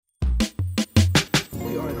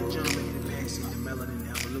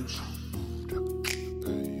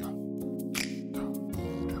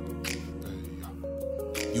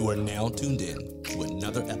You are now tuned in to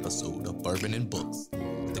another episode of Bourbon and Books,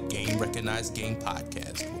 the Game Recognized Game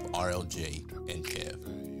podcast with RLJ and Kev.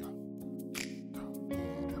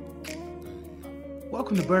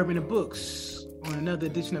 Welcome to Bourbon and Books on another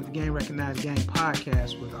edition of the Game Recognized Game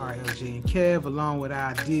podcast with RLJ and Kev, along with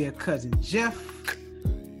our dear cousin Jeff.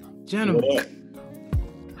 Gentlemen,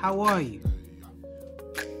 how are you?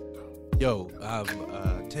 Yo,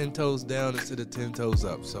 I'm 10 toes down instead of 10 toes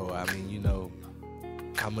up. So, I mean, you know,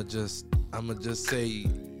 I'ma just say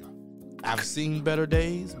I've seen better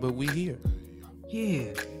days, but we here.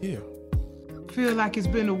 Yeah. Here. Feel like it's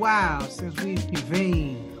been a while since we've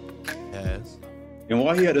convened. Yes. And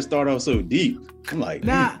why he had to start off so deep? I'm like,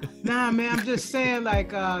 Nah, man. I'm just saying, like,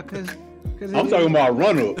 cause I'm talking about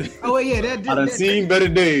run-up. Oh yeah, I done seen better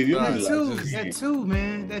days. You know, that too,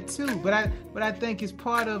 man. That too. But I think it's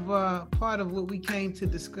part of what we came to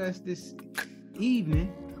discuss this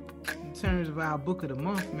evening in terms of our book of the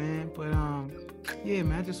month, man. But yeah,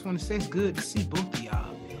 man. I just want to say it's good to see both of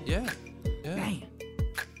y'all, man. Yeah. Damn.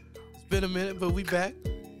 It's been a minute, but we back.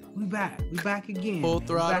 We back again. Full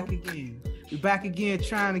throttle. We back again,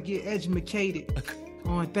 trying to get educated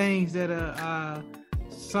on things that are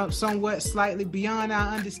somewhat slightly beyond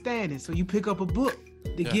our understanding. So you pick up a book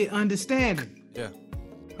to get understanding. Yeah.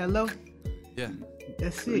 Hello? Yeah.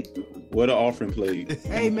 That's it. What an offering played.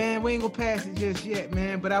 Hey, man, we ain't gonna pass it just yet,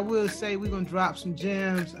 man. But I will say we're gonna drop some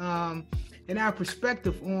gems in our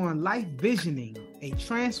perspective on life visioning, a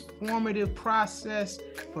transformative process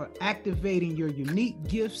for activating your unique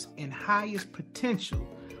gifts and highest potential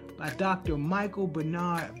by Dr. Michael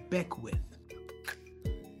Bernard Beckwith.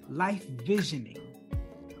 Life visioning,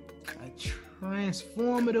 a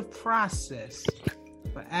transformative process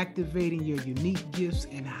for activating your unique gifts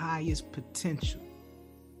and highest potential.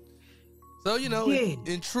 So, you know,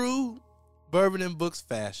 in true Bourbon and Books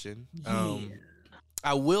fashion,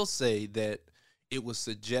 I will say that it was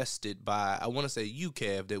suggested by, I want to say you,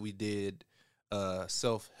 Kev, that we did a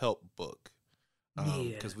self-help book.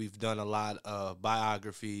 Because we've done a lot of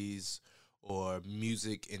biographies or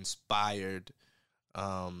music-inspired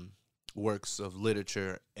works of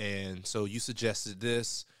literature. And so you suggested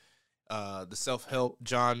this, the self-help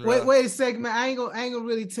genre. Wait a second, man. I ain't gonna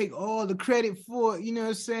really take all the credit for it, you know what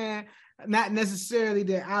I'm saying? Not necessarily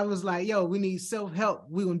that I was like, yo, we need self-help.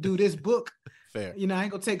 We're gonna do this book. Fair. You know, I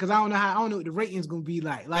ain't gonna take, because I don't know what the rating's gonna be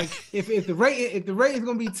like. Like if the rating's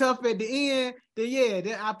gonna be tough at the end,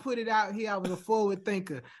 then I put it out here. I was a forward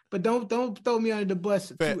thinker. But don't throw me under the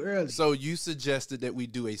bus Fair. too early. So you suggested that we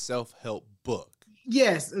do a self-help book.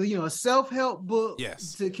 Yes, you know, a self-help book.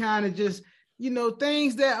 Yes. To kind of just, you know,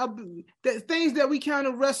 things that we kind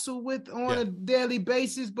of wrestle with on a daily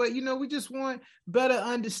basis, but you know, we just want better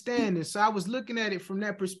understanding. So I was looking at it from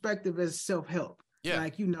that perspective as self-help. Yeah.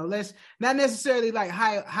 Like, you know, let's not necessarily like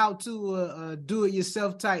how to do it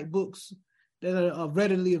yourself type books that are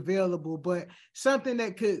readily available, but something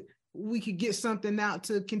that we could get something out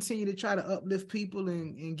to continue to try to uplift people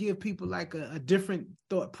and give people like a different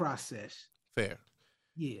thought process. Fair.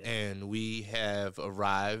 Yeah. And we have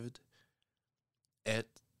arrived at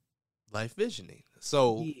life visioning.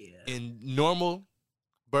 So in normal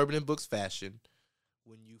Bourbon and Books fashion,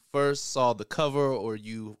 when you first saw the cover or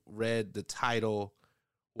you read the title,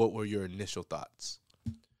 what were your initial thoughts?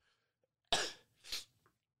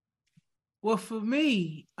 Well, for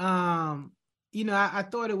me, you know, I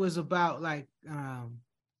thought it was about like,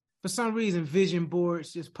 for some reason, vision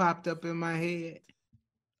boards just popped up in my head.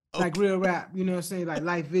 Okay. Like real rap, you know what I'm saying? Like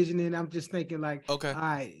life visioning. I'm just thinking like, okay, all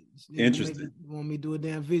right. Interesting. Want me to do a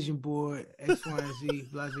damn vision board, X, Y, and Z,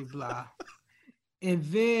 blah, blah, blah. And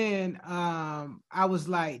then I was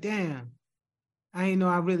like, damn, I didn't know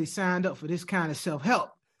I really signed up for this kind of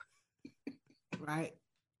self-help. Right?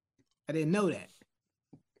 I didn't know that.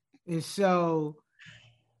 And so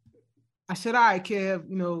I said, all right, Kev,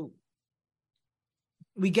 you know,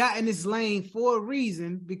 we got in this lane for a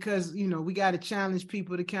reason because, you know, we got to challenge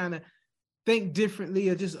people to kind of think differently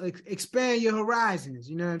or just expand your horizons.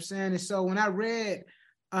 You know what I'm saying? And so when I read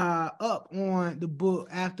up on the book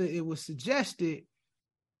after it was suggested,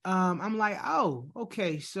 I'm like, oh,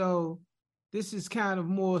 okay. So this is kind of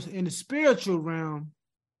more in the spiritual realm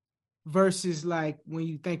versus like when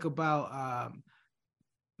you think about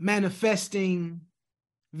manifesting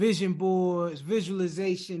vision boards,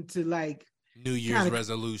 visualization to like New Year's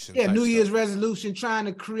resolution. Yeah, New Year's resolution, trying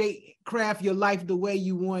to craft your life the way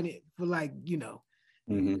you want it for like, you know,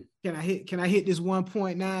 can I hit this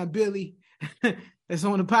 1.9 Billy that's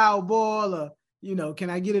on the Powerball, or you know,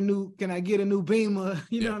 can I get a new Beamer?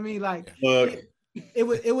 You know what I mean? Like it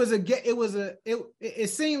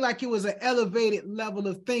seemed like it was an elevated level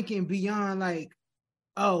of thinking beyond like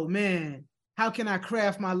oh man, how can I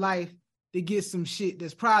craft my life to get some shit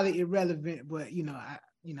that's probably irrelevant, but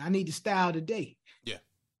I need to style today. Yeah.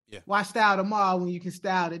 Yeah. Why style tomorrow when you can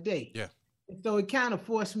style today? Yeah. And so it kind of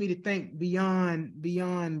forced me to think beyond,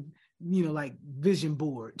 like vision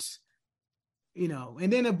boards.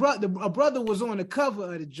 And then a brother was on the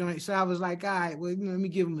cover of the joint, so I was like, all right, well, let me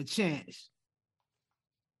give him a chance.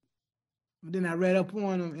 But then I read up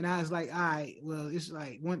on him, and I was like, all right, well, it's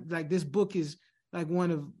like this book is like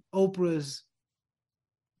one of Oprah's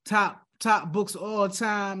top books of all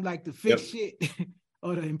time, like the fix shit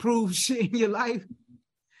or the improve shit in your life.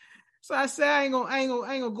 So I said, I ain't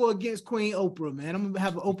gonna go against Queen Oprah, man. I'm gonna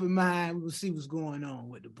have an open mind. We'll see what's going on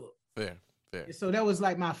with the book. Fair. So that was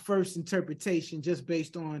like my first interpretation, just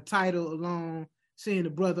based on title alone, seeing the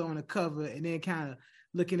brother on the cover, and then kind of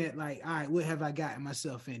looking at like, all right, what have I gotten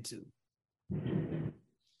myself into?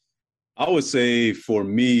 I would say for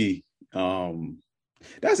me,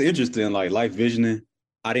 that's interesting. Like life visioning,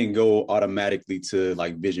 I didn't go automatically to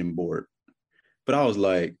like vision board, but I was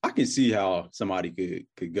like, I can see how somebody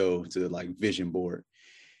could go to like vision board.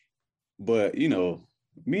 But being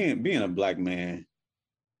a Black man,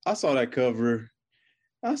 I saw that cover.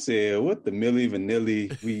 I said, what the Milli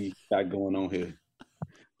Vanilli we got going on here?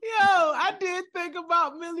 Yo, I did think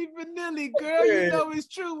about Milli Vanilli, girl. You know it's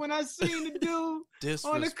true when I seen the dude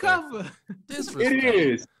on the cover. It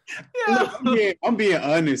is. Look, I'm being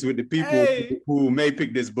honest with the people who may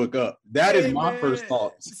pick this book up. That is my first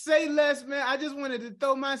thoughts. Say less, man. I just wanted to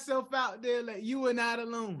throw myself out there like you were not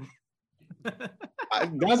alone.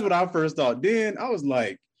 That's what I first thought. Then I was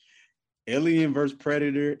like, Alien versus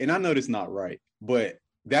Predator. And I know that's not right, but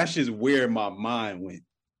that's just where my mind went.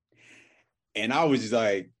 And I was just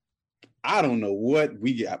like, I don't know what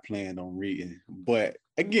we got planned on reading. But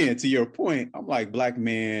again, to your point, I'm like, Black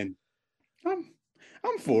man,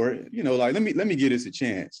 I'm for it. Like let me give this a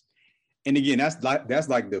chance. And again, that's like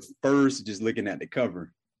the first, just looking at the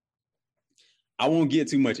cover. I won't get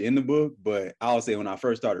too much in the book, but I'll say when I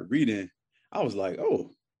first started reading, I was like,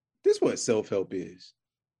 oh, this is what self-help is.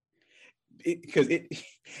 Because it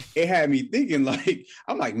had me thinking, like,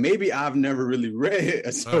 I'm like, maybe I've never really read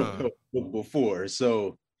a self-help book before.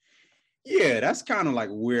 So yeah, that's kind of like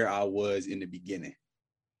where I was in the beginning.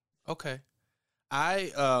 Okay.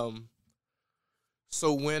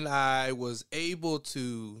 So when I was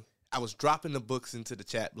I was dropping the books into the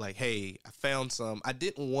chat, like, hey, I found some. I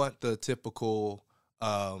didn't want the typical,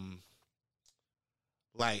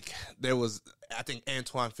 like, I think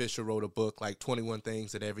Antoine Fisher wrote a book, like 21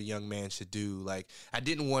 Things That Every Young Man Should Do. Like, I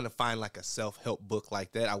didn't want to find like a self-help book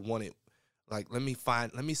like that. I wanted, like, let me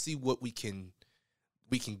see what we can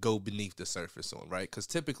go beneath the surface on, right? Because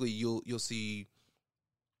typically you'll see,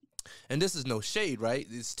 and this is no shade, right?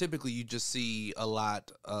 It's typically you just see a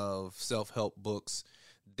lot of self-help books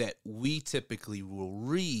that we typically will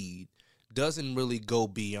read doesn't really go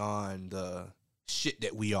beyond the shit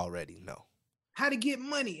that we already know. How to get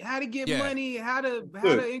money, how to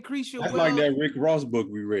increase your wealth. That's like that Rick Ross book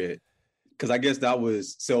we read. Because I guess that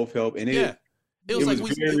was self-help. And it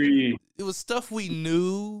was stuff we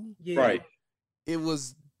knew. Yeah. Right. It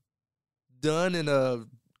was done in a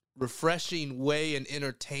refreshing way, an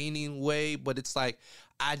entertaining way, but it's like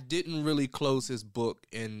I didn't really close his book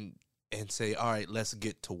and say, all right, let's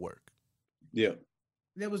get to work. Yeah.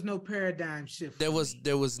 There was no paradigm shift. There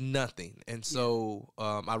was nothing. And so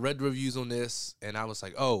I read the reviews on this and I was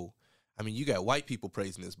like, oh, I mean, you got white people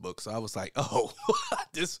praising this book. So I was like, oh,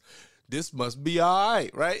 this must be all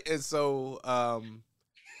right? And so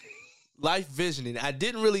life visioning, I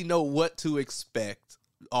didn't really know what to expect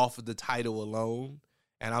off of the title alone.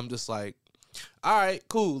 And I'm just like, all right,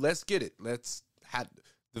 cool, let's get it. Let's have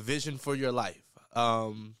the vision for your life.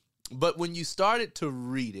 But when you started to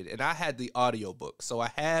read it, and I had the audiobook, so I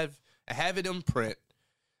have it in print,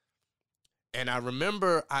 and I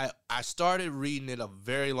remember I started reading it a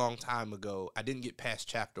very long time ago. I didn't get past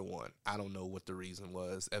chapter 1. I don't know what the reason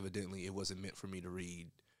was. Evidently, it wasn't meant for me to read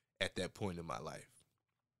at that point in my life,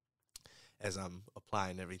 as I'm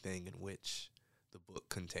applying everything in which the book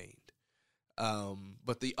contained.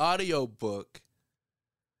 But the audiobook,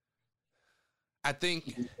 I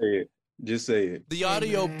think... Just say it. The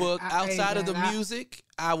audio book, outside of the music,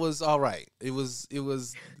 I was all right. It was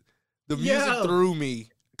the music threw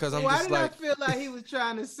me because I'm just like. Why did I feel like he was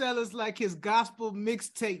trying to sell us like his gospel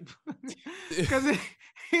mixtape? Because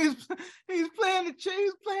he's playing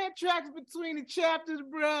tracks between the chapters,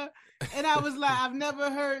 bro. And I was like, I've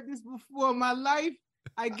never heard this before in my life.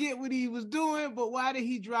 I get what he was doing, but why did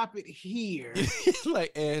he drop it here?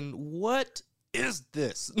 Like, and what is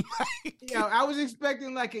this? Yo, I was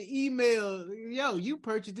expecting like an email. Yo, you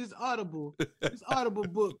purchased this Audible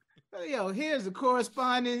book. Yo, here's a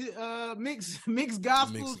corresponding mixed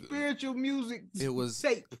gospel spiritual music. It was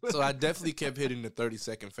tape. So I definitely kept hitting the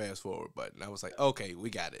 30-second fast forward button. I was like, okay, we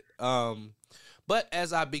got it. But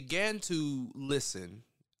as I began to listen,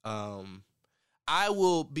 I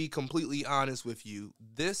will be completely honest with you.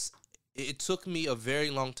 It took me a very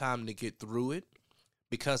long time to get through it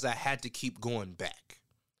because I had to keep going back.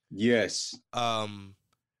 Yes.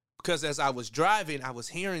 Because as I was driving, I was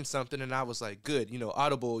hearing something and I was like, good,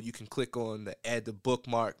 Audible, you can click on the add the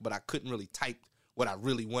bookmark, but I couldn't really type what I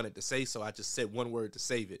really wanted to say. So I just said one word to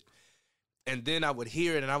save it. And then I would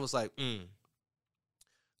hear it and I was like,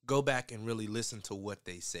 go back and really listen to what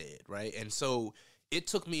they said. Right. And so it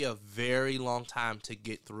took me a very long time to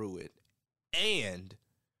get through it. And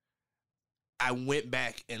I went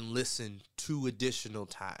back and listened 2 additional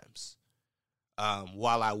times.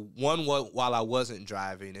 While I wasn't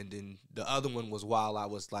driving, and then the other one was while I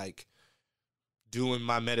was like doing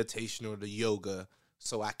my meditation or the yoga,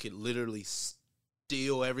 so I could literally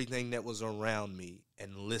still everything that was around me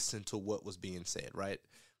and listen to what was being said, right?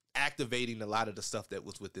 Activating a lot of the stuff that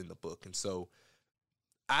was within the book. And so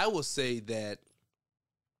I will say that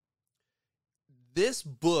this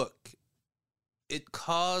book, it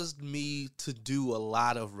caused me to do a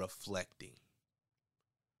lot of reflecting.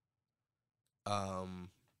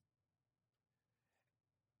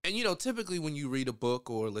 And typically when you read a book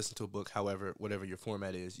or listen to a book, whatever your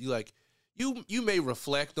format is, you may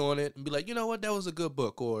reflect on it and be like, you know what, that was a good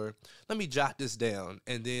book, or let me jot this down,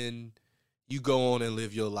 and then you go on and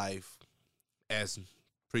live your life as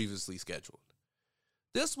previously scheduled.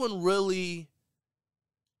 This one was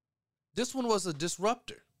a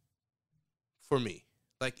disruptor for me.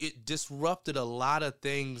 Like, it disrupted a lot of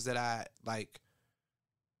things that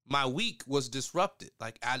my week was disrupted.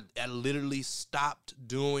 Like, I literally stopped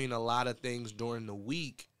doing a lot of things during the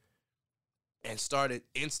week and started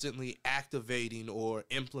instantly activating or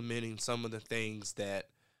implementing some of the things that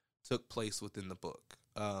took place within the book.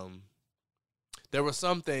 There were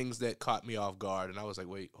some things that caught me off guard, and I was like,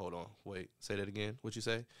 wait, hold on. Wait, say that again. What'd you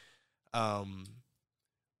say?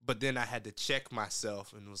 But then I had to check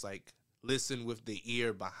myself and was like, listen with the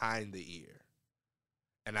ear behind the ear.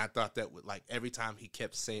 And I thought that would, like, every time he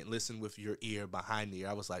kept saying, listen with your ear behind the ear,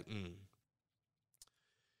 I was like,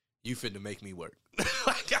 you finna make me work.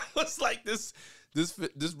 Like, I was like, this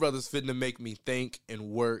brother's finna make me think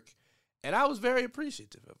and work. And I was very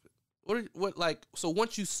appreciative of it. So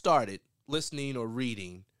once you started listening or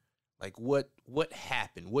reading, like, what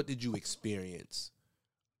happened? What did you experience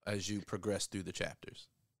as you progressed through the chapters?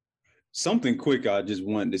 Something quick I just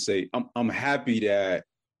wanted to say. I'm happy that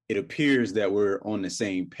it appears that we're on the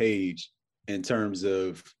same page in terms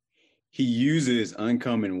of he uses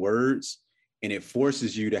uncommon words and it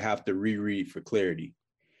forces you to have to reread for clarity.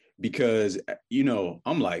 Because,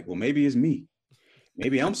 I'm like, well, maybe it's me.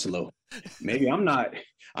 Maybe I'm slow. Maybe I'm not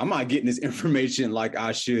getting this information like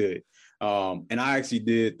I should. And I actually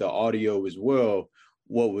did the audio as well.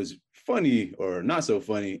 What was funny or not so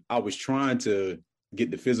funny, I was trying to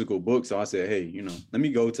get the physical book. So I said, hey, let me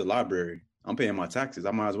go to the library. I'm paying my taxes.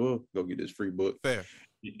 I might as well go get this free book. Fair.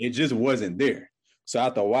 It just wasn't there. So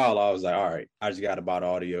after a while, I was like, all right, I just got to buy the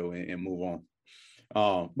audio and move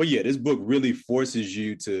on. But yeah, this book really forces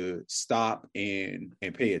you to stop and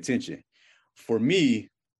pay attention. For me,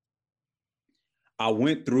 I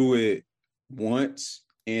went through it once,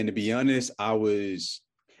 and to be honest, it's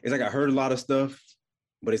like I heard a lot of stuff,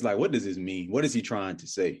 but it's like, what does this mean? What is he trying to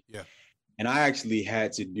say? Yeah. And I actually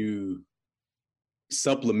had to do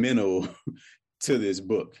supplemental to this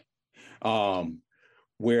book.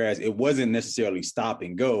 Whereas it wasn't necessarily stop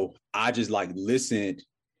and go. I just listened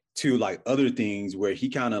to other things where he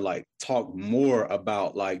kind of talked more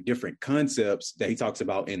about different concepts that he talks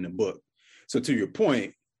about in the book. So to your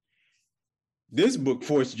point, this book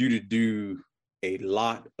forced you to do a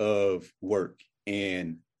lot of work,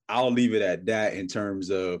 and I'll leave it at that in terms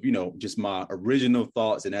of, just my original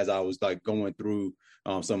thoughts. And as I was going through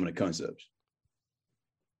some of the concepts.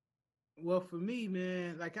 Well, for me,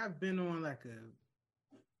 man, I've been on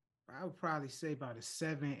I would probably say about a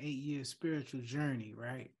 7-8 year spiritual journey,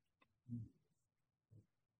 right?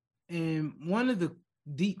 And one of the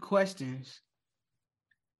deep questions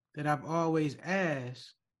that I've always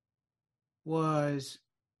asked was,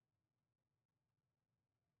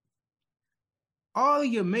 all of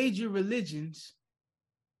your major religions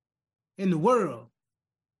in the world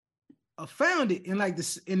are founded in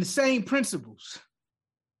in the same principles: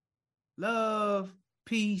 love,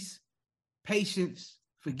 peace, patience,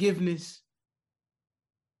 forgiveness.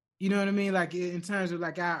 You know what I mean? Like in terms of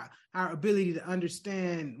like our ability to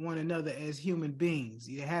understand one another as human beings.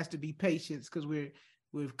 It has to be patience because we're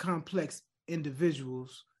complex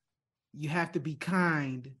individuals. You have to be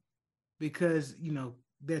kind because, you know,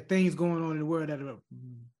 there are things going on in the world that are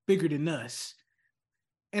bigger than us.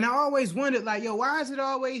 And I always wondered, like, yo, why is it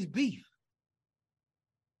always beef?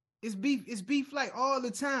 It's beef like all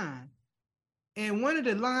the time. And one of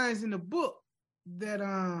the lines in the book that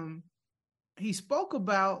he spoke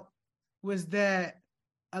about was that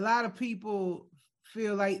a lot of people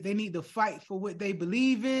feel like they need to fight for what they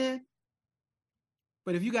believe in.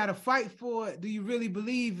 But if you got to fight for it, do you really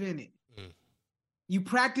believe in it? You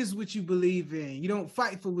practice what you believe in. You don't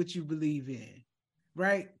fight for what you believe in,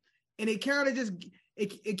 right? And it kind of just,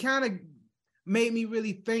 it kind of made me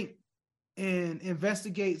really think and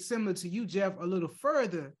investigate, similar to you, Jeff, a little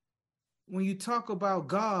further when you talk about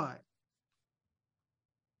God,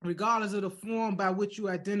 regardless of the form by which you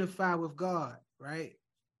identify with God, right?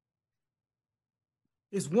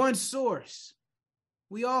 It's one source.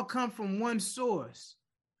 We all come from one source.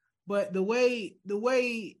 But the way the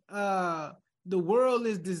world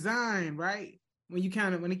is designed, right? When he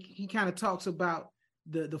kind of talks about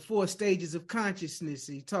the four stages of consciousness,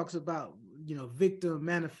 he talks about, you know, victim,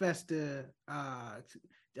 manifestor,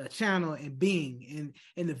 channel, and being.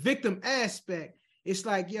 And the victim aspect, it's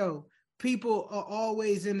like, yo, people are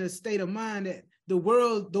always in a state of mind that the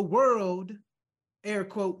world, air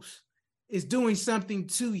quotes, is doing something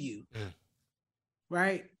to you,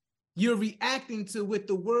 right? You're reacting to what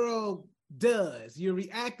the world does. You're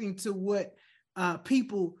reacting to what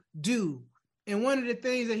people do. And one of the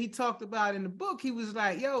things that he talked about in the book, he was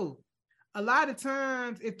like, yo, a lot of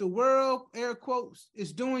times if the world, air quotes,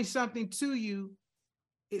 is doing something to you,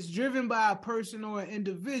 it's driven by a person or an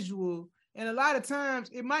individual. And a lot of times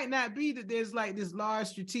it might not be that there's like this large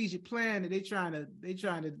strategic plan that they trying to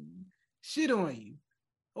shit on you.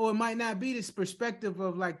 Or it might not be this perspective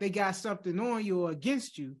of like they got something on you or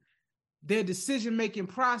against you. Their decision-making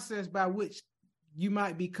process by which you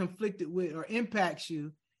might be conflicted with or impacts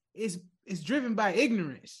you is driven by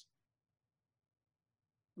ignorance.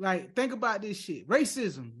 Like, think about this shit.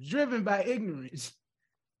 Racism, driven by ignorance.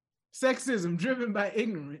 Sexism, driven by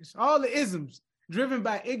ignorance. All the isms, driven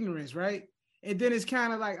by ignorance, right? And then it's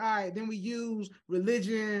kind of like, all right, then we use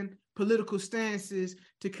religion, political stances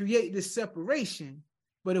to create this separation.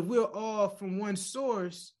 But if we're all from one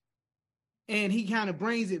source, and he kind of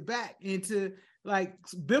brings it back into like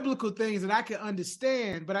biblical things that I could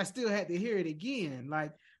understand, but I still had to hear it again.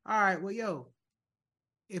 Like, all right, well, yo,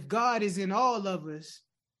 if God is in all of us,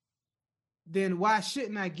 then why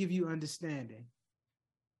shouldn't I give you understanding?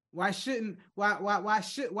 Why shouldn't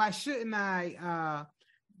I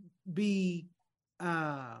be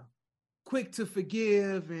quick to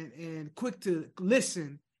forgive and quick to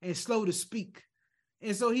listen and slow to speak?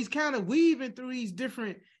 And so he's kind of weaving through these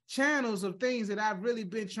different channels of things that I've really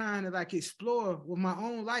been trying to like explore with my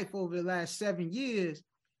own life over the last 7 years.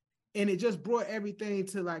 And it just brought everything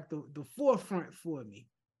to like the forefront for me.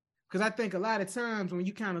 Because I think a lot of times when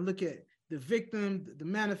you kind of look at the victim, the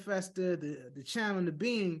manifestor, the channel, and the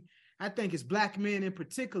being, I think it's Black men in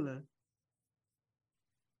particular.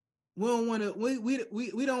 We don't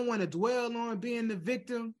want to dwell on being the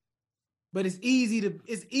victim, but it's easy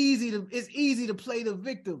to play the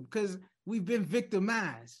victim because we've been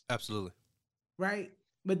victimized. Absolutely. Right?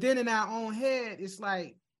 But then in our own head, it's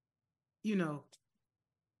like, you know,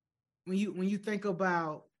 when you think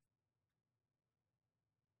about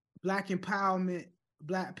Black empowerment,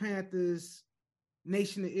 Black Panthers,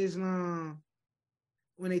 Nation of Islam,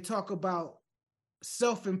 when they talk about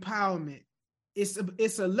self-empowerment, it's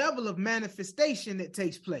a level of manifestation that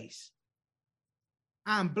takes place.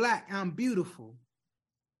 I'm Black, I'm beautiful,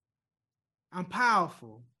 I'm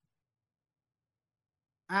powerful.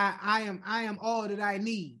 I am all that I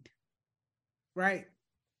need, right?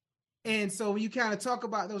 And so when you kind of talk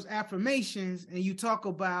about those affirmations and you talk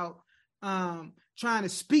about trying to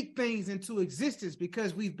speak things into existence,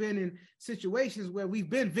 because we've been in situations where we've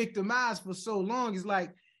been victimized for so long, it's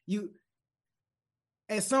like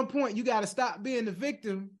at some point you got to stop being the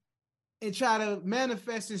victim and try to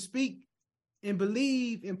manifest and speak and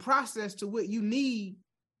believe and process to what you need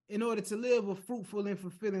in order to live a fruitful and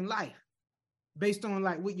fulfilling life based on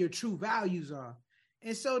like what your true values are.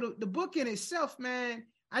 And so the book in itself, man,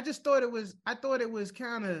 I thought it was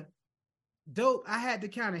kind of dope. I had to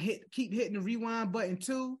kind of keep hitting the rewind button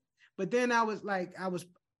too. But then I was like,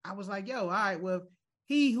 yo, all right, well,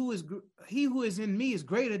 he who is in me is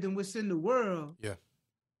greater than what's in the world. Yeah.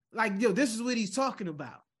 Like, yo, this is what he's talking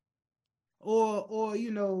about. or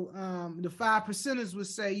the 5%ers would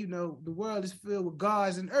say, the world is filled with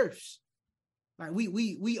gods and earths. Like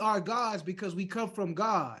we are gods because we come from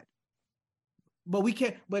God. But we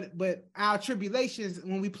can't, but our tribulations,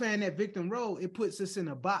 when we play in that victim role, it puts us in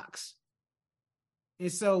a box.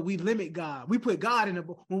 And so we limit God. We put God in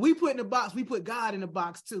when we put in the box, we put God in the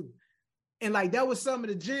box too. And like that was some of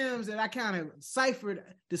the gems that I kind of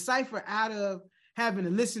decipher out of having to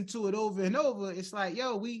listen to it over and over. It's like,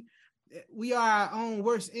 yo, we are our own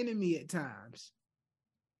worst enemy at times.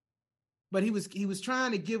 But he was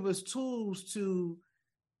trying to give us tools to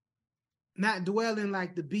not dwell in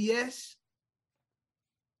like the BS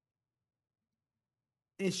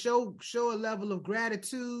and show a level of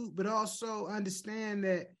gratitude, but also understand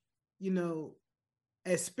that,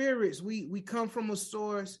 as spirits, we come from a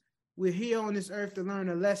source. We're here on this earth to learn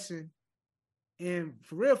a lesson. And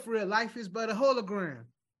for real, life is but a hologram.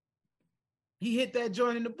 He hit that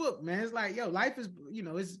joint in the book, man. It's like, yo, life is,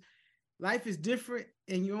 life is different,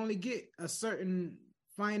 and you only get a certain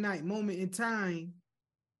finite moment in time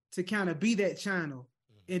to kind of be that channel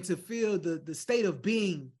and to feel the state of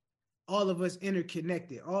being, all of us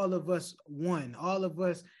interconnected, all of us one, all of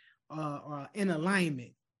us are in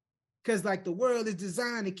alignment. Because like the world is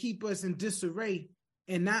designed to keep us in disarray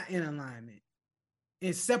and not in alignment,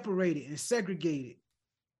 and separated and segregated.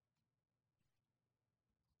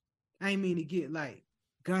 I ain't mean to get like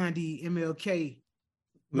Gandhi, MLK,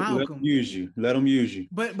 Malcolm. Let them use you. Let them use you.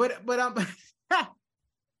 But I'm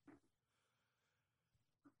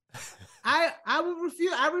I would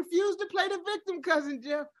refuse. I refuse to play the victim, cousin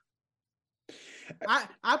Jeff.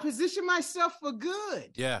 I position myself for good.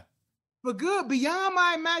 Yeah. For good, beyond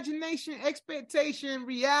my imagination, expectation,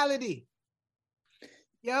 reality.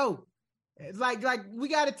 Yo, it's like we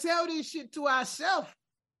got to tell this shit to ourselves.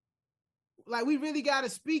 Like we really got to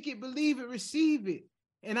speak it, believe it, receive it.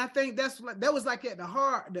 And I think that was like at the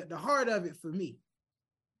heart of it for me.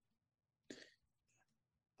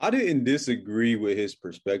 I didn't disagree with his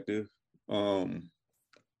perspective.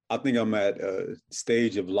 I think I'm at a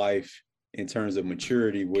stage of life in terms of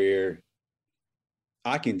maturity where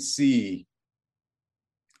I can see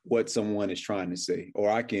what someone is trying to say, or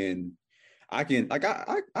I can get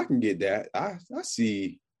that. I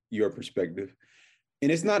see your perspective. And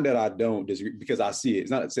it's not that I don't disagree, because I see it.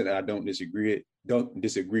 It's not that I don't disagree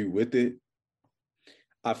with it.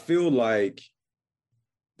 I feel like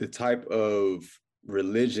the type of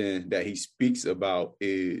religion that he speaks about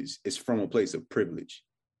is from a place of privilege.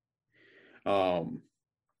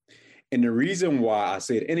 And the reason why I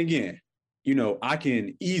say it, and again, I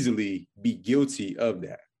can easily be guilty of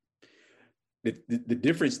that. The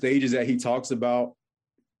different stages that he talks about,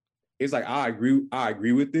 it's like I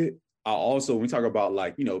agree with it. I also, when we talk about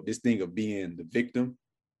like, this thing of being the victim,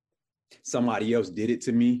 somebody else did it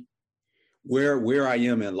to me, where I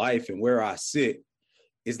am in life and where I sit,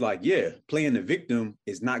 it's like, yeah, playing the victim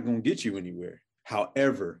is not going to get you anywhere.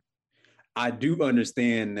 However, I do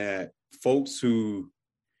understand that folks who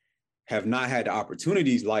have not had the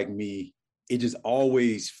opportunities like me, it just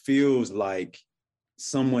always feels like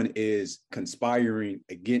someone is conspiring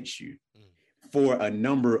against you for a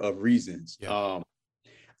number of reasons. Yeah.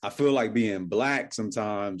 I feel like being Black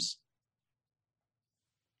sometimes,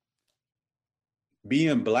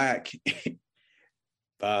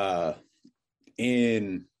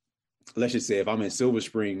 in, let's just say if I'm in Silver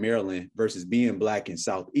Spring, Maryland, versus being Black in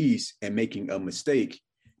Southeast and making a mistake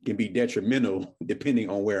can be detrimental depending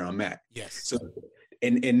on where I'm at. Yes. So,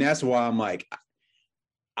 and that's why I'm like,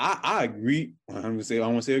 I agree. I want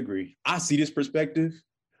to say agree. I see this perspective,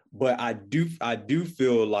 but I do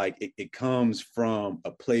feel like it comes from a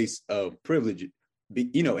place of privilege,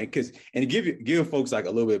 and to give folks like a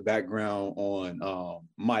little bit of background on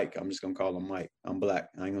Mike. I'm just gonna call him Mike. I'm Black.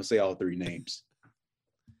 I ain't gonna say all three names.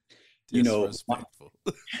 Disrespectful.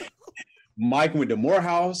 Mike went to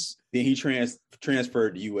Morehouse, then he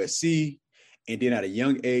transferred to USC, and then at a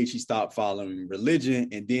young age he stopped following religion,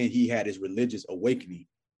 and then he had his religious awakening.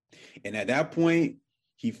 And at that point,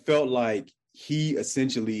 he felt like he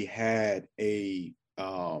essentially had a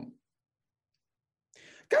kind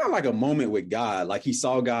of like a moment with God. Like he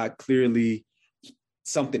saw God clearly,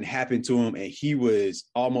 something happened to him, and he was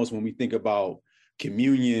almost, when we think about when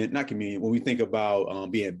we think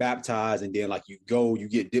about being baptized, and then like you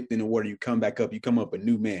get dipped in the water, you come back up, you come up a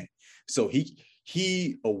new man. So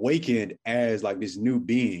he awakened as like this new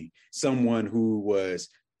being, someone who was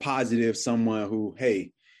positive, someone who,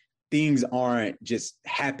 hey, things aren't just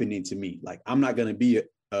happening to me. Like I'm not going to be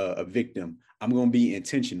a victim. I'm going to be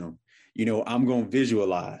intentional. I'm going to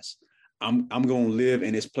visualize. I'm going to live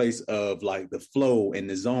in this place of like the flow and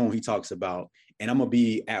the zone he talks about. and I'm gonna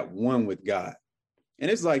be at one with God.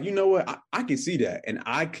 And it's like, you know what? I can see that and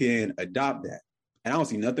I can adopt that. And I don't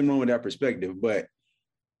see nothing wrong with that perspective. But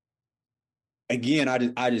again,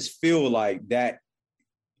 I just feel like that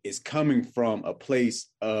is coming from a place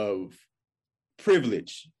of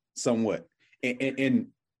privilege somewhat. And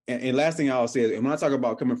last thing I'll say is, and when I talk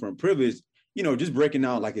about coming from privilege, you know, just breaking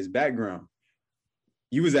out like his background.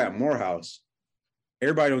 You was at Morehouse.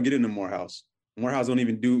 Everybody don't get into Morehouse. Morehouse don't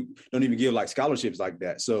even give like scholarships like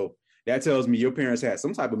that. So that tells me your parents had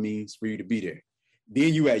some type of means for you to be there.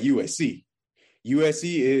 Then you at USC.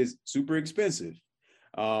 USC is super expensive.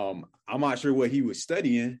 I'm not sure what he was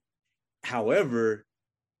studying. However,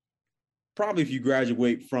 probably if you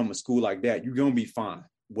graduate from a school like that, you're going to be fine,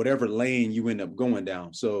 whatever lane you end up going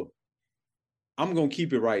down. So I'm going to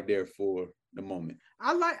keep it right there for the moment.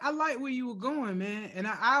 I like where you were going, man. And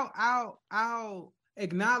I'll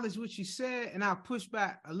acknowledge what you said, and I'll push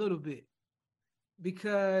back a little bit,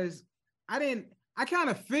 because I kind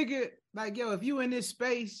of figured like, yo, if you in this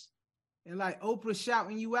space and like Oprah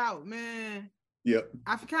shouting you out, man. Yep.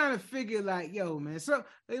 I've kind of figured like, yo, man. So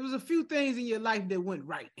there was a few things in your life that went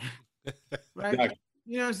right. Right. Exactly.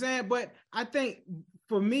 You know what I'm saying? But I think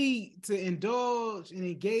for me to indulge and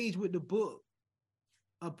engage with the book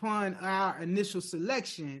upon our initial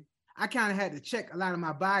selection, I kind of had to check a lot of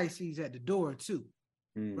my biases at the door too.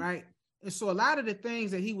 Right. And so a lot of the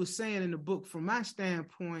things that he was saying in the book, from my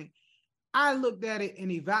standpoint, I looked at it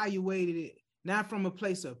and evaluated it not from a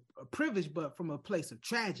place of privilege, but from a place of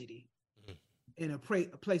tragedy, and a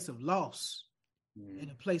place of loss, and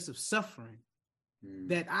a place of suffering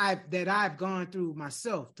that I've gone through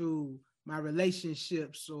myself, through my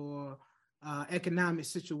relationships or economic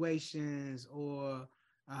situations or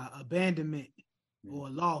abandonment or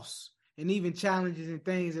loss, and even challenges and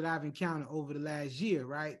things that I've encountered over the last year,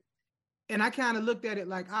 right? And I kind of looked at it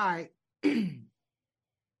like, all right,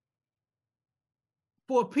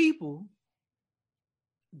 for people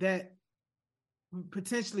that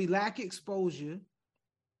potentially lack exposure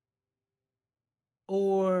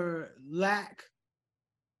or lack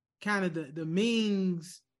kind of the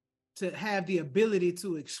means to have the ability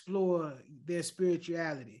to explore their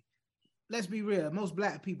spirituality. Let's be real. Most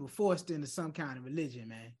Black people forced into some kind of religion,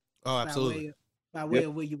 man. Oh, absolutely. By way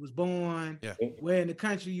of where you was born, where in the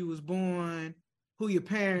country you was born, who your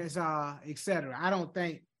parents are, etc. I don't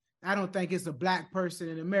think it's a Black person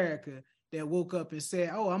in America that woke up and said,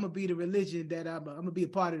 "Oh, I'm gonna be the religion that I'm gonna be a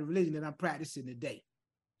part of the religion that I'm practicing today."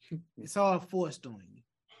 It's all forced on you.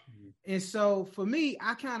 And so for me,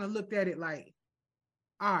 I kind of looked at it like,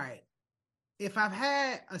 all right, if I've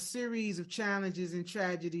had a series of challenges and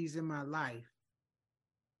tragedies in my life,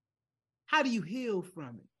 how do you heal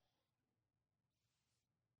from it?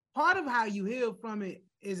 Part of how you heal from it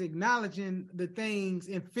is acknowledging the things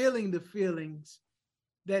and feeling the feelings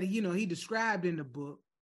that, you know, he described in the book,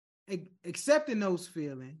 accepting those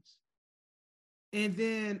feelings, and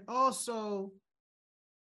then also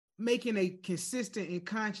making a consistent and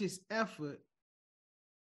conscious effort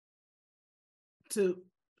to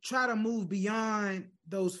try to move beyond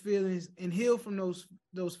those feelings and heal from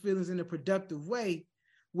those feelings in a productive way.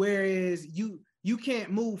 Whereas you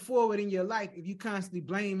can't move forward in your life if you constantly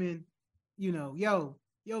blaming, you know, yo,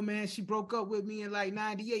 man, she broke up with me in like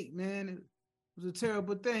 98, man. It was a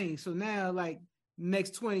terrible thing. So now, like,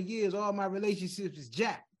 next 20 years, all my relationships is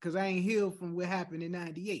jacked because I ain't healed from what happened in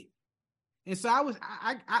 98. And so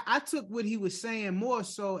I took what he was saying more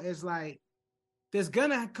so as like, there's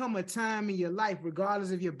gonna come a time in your life, regardless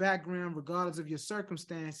of your background, regardless of your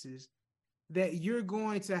circumstances, that you're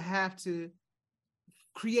going to have to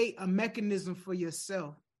create a mechanism for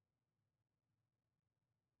yourself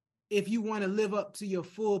if you want to live up to your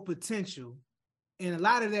full potential. And a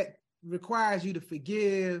lot of that requires you to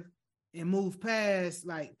forgive and move past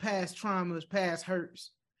traumas, past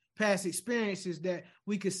hurts, past experiences that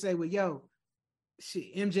we could say, well, yo,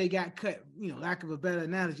 shit, MJ got cut, you know, lack of a better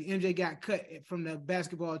analogy, MJ got cut from the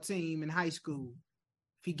basketball team in high school.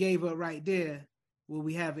 If he gave up right there, will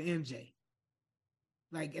we have an MJ?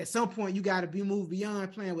 Like, at some point, you got to be moved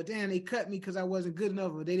beyond playing with, damn, they cut me because I wasn't good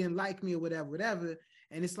enough, or they didn't like me, or whatever.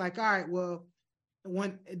 And it's like, all right, well,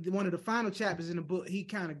 one of the final chapters in the book, he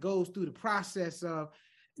kind of goes through the process of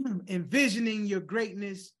envisioning your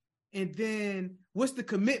greatness, and then what's the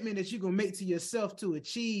commitment that you're going to make to yourself to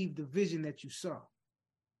achieve the vision that you saw?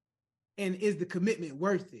 And is the commitment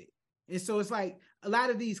worth it? And so it's like a lot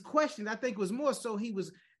of these questions, I think was more so he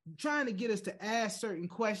was trying to get us to ask certain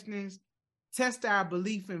questions, test our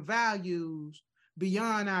belief and values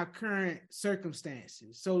beyond our current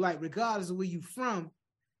circumstances. So like, regardless of where you're from,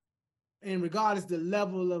 and regardless the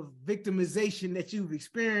level of victimization that you've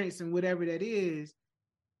experienced and whatever that is,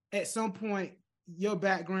 at some point, your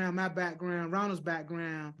background, my background, Ronald's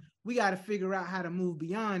background, we got to figure out how to move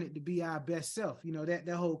beyond it to be our best self. You know, that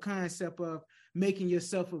whole concept of making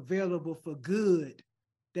yourself available for good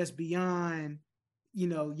that's beyond, you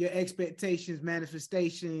know, your expectations,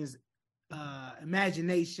 manifestations,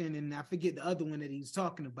 imagination, and I forget the other one that he's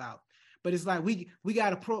talking about. But it's like we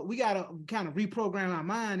gotta kind of reprogram our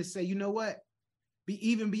mind and say, you know what?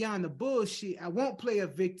 Even beyond the bullshit, I won't play a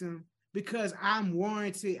victim because I'm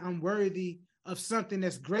warranted, I'm worthy of something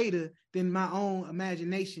that's greater than my own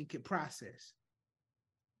imagination could process.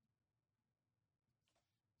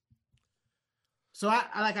 So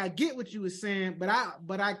I get what you were saying, but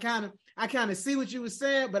I kind of see what you were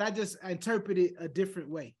saying, but I just interpret it a different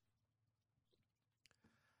way.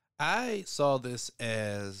 I saw this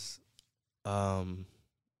as I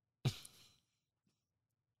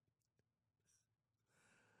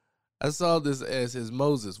saw this as his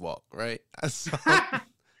Moses walk, right? I saw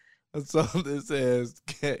this as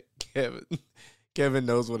Kevin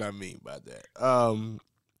knows what I mean by that.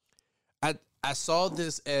 I saw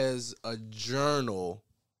this as a journal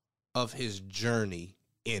of his journey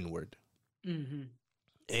inward. Mm-hmm.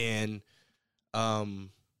 And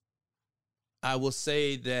I will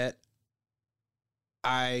say that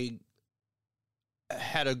I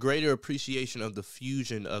had a greater appreciation of the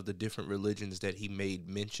fusion of the different religions that he made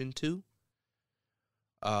mention to.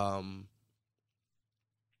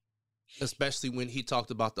 Especially when he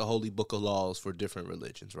talked about the holy book of laws for different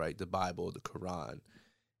religions, right? The Bible, the Quran.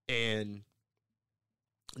 And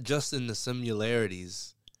just in the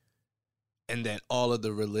similarities, and that all of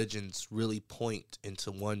the religions really point into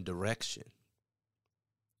one direction.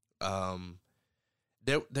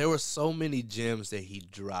 There were so many gems that he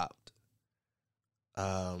dropped.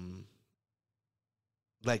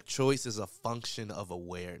 Like choice is a function of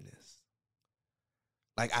awareness.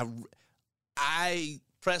 Like I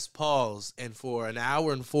pressed pause, and for an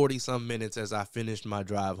hour and 40 some minutes as I finished my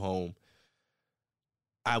drive home,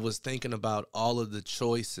 I was thinking about all of the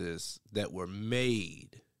choices that were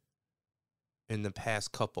made in the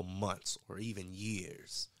past couple months or even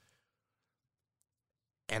years.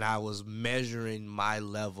 And I was measuring my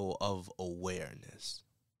level of awareness.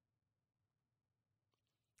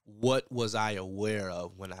 What was I aware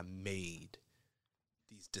of when I made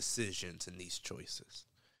these decisions and these choices,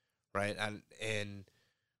 right? And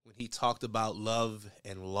when he talked about love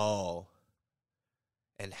and law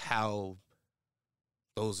and how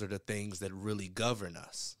those are the things that really govern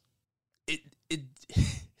us,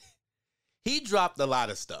 he dropped a lot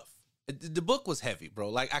of stuff. The book was heavy, bro.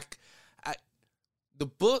 Like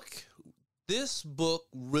this book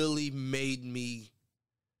really made me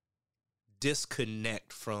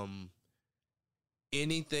disconnect from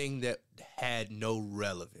anything that had no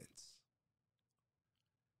relevance.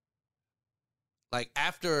 Like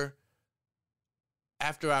after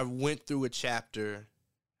I went through a chapter,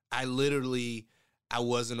 I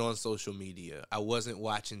wasn't on social media. I wasn't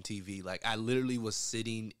watching TV. Like I literally was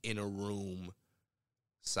sitting in a room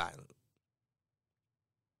silent.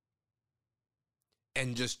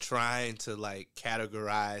 And just trying to like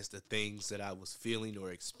categorize the things that I was feeling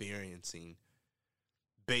or experiencing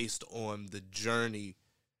based on the journey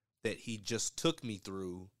that he just took me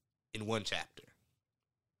through in one chapter.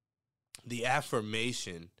 The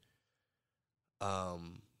affirmation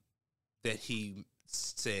that he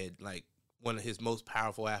said, like one of his most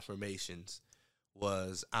powerful affirmations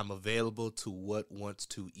was, I'm available to what wants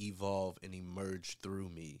to evolve and emerge through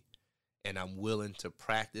me. And I'm willing to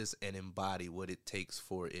practice and embody what it takes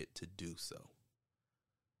for it to do so.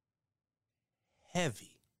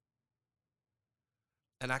 Heavy.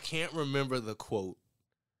 And I can't remember the quote,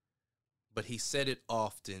 but he said it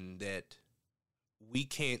often that we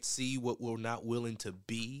can't see what we're not willing to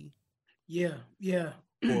be. Yeah.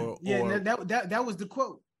 That was the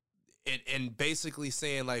quote. And basically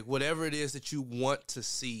saying like whatever it is that you want to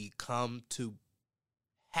see come to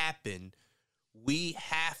happen, we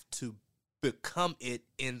have to become it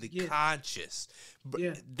in the conscious.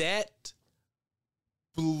 Yeah. That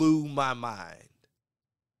blew my mind.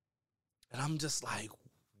 And I'm just like,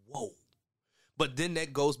 whoa. But then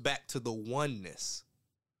that goes back to the oneness.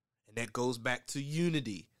 And that goes back to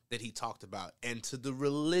unity that he talked about and to the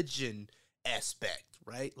religion aspect,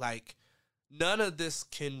 right? Like none of this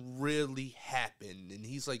can really happen. And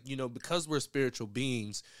he's like, you know, because we're spiritual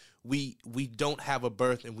beings, we don't have a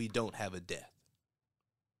birth and we don't have a death.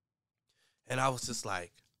 And I was just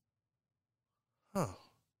like, huh.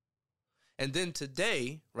 And then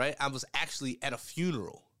today, right, I was actually at a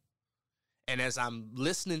funeral. And as I'm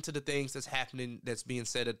listening to the things that's happening, that's being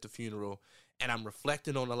said at the funeral, and I'm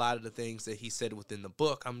reflecting on a lot of the things that he said within the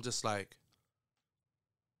book, I'm just like,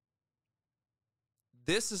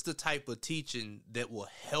 this is the type of teaching that will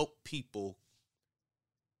help people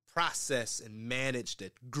process and manage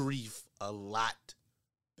that grief a lot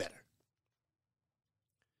better.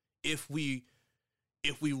 If we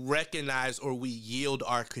recognize or we yield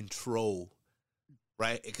our control,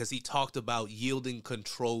 right? Because he talked about yielding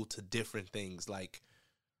control to different things. Like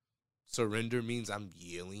surrender means I'm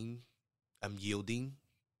yielding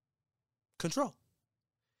control.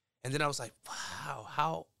 And then I was like, wow,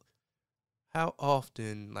 how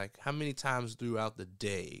often, like how many times throughout the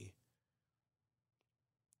day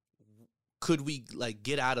could we like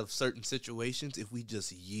get out of certain situations if we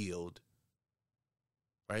just yield?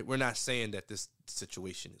 Right? We're not saying that this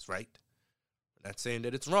situation is right. We're not saying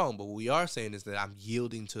that it's wrong, but what we are saying is that I'm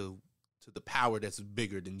yielding to the power that's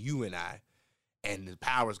bigger than you and I, and the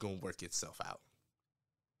power is going to work itself out.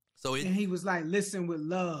 So and he was like, listen with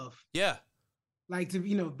love. Yeah. Like to,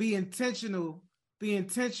 be intentional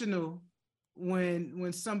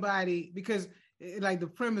when somebody, because like the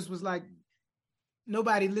premise was like,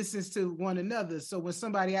 nobody listens to one another. So when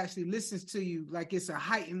somebody actually listens to you, like it's a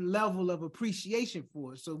heightened level of appreciation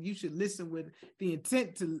for it. So you should listen with the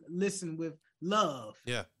intent to listen with love.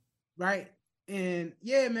 Yeah. Right. And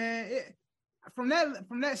yeah, man, from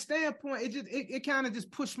that standpoint, it kind of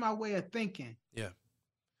just pushed my way of thinking. Yeah.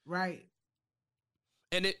 Right.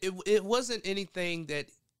 And it wasn't anything that,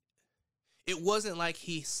 it wasn't like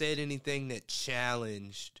he said anything that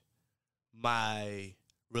challenged my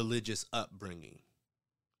religious upbringing.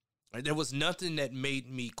 Right? There was nothing that made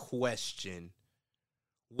me question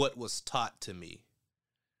what was taught to me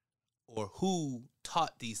or who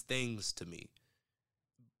taught these things to me.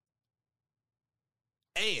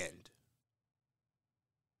 And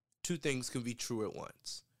two things can be true at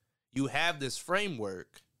once. You have this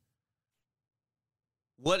framework.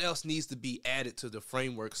 What else needs to be added to the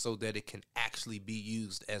framework so that it can actually be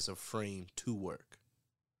used as a frame to work?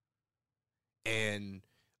 And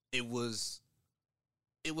it was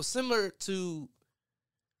similar to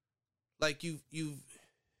like you've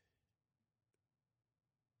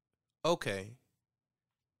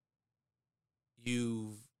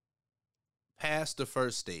passed the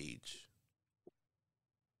first stage.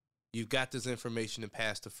 You've got this information and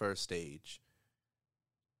passed the first stage.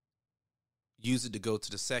 Use it to go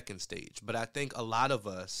to the second stage. But I think a lot of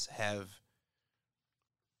us have,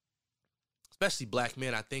 especially black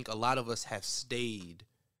men, I think a lot of us have stayed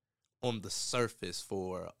on the surface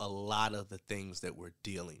for a lot of the things that we're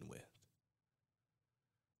dealing with.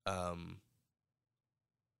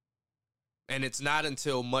 And it's not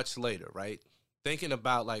until much later, right? Thinking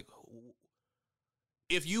about like,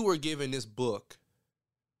 if you were given this book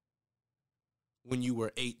when you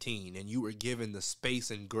were 18 and you were given the space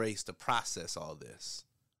and grace to process all this,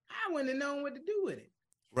 I wouldn't have known what to do with it.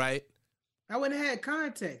 Right? I wouldn't have had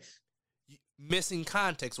context. Missing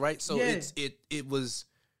context, right? So yeah. It was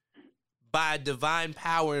by divine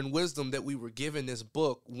power and wisdom that we were given this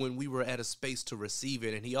book when we were at a space to receive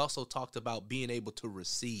it. And he also talked about being able to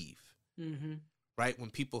receive, right? When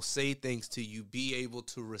people say things to you, be able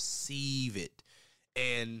to receive it.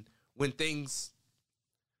 And when things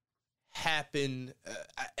happen,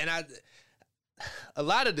 a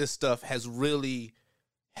lot of this stuff has really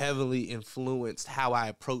heavily influenced how I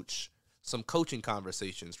approach some coaching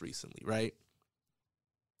conversations recently, right?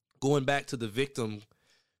 Going back to the victim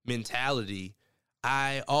mentality,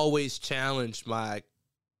 I always challenge my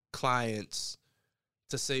clients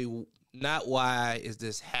to say, not why is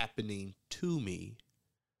this happening to me,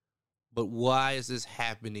 but why is this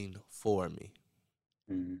happening for me?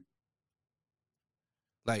 Mm-hmm.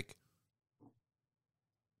 Like,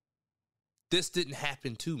 this didn't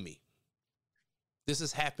happen to me. This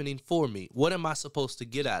is happening for me. What am I supposed to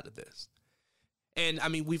get out of this? And I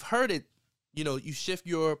mean, we've heard it, you shift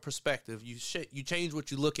your perspective, you change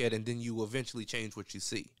what you look at, and then you eventually change what you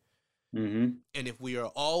see. Mm-hmm. And if we are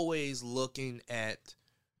always looking at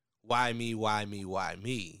why me,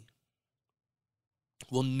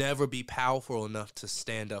 we'll never be powerful enough to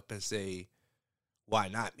stand up and say, why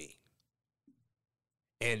not me?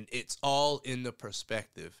 And it's all in the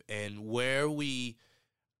perspective. And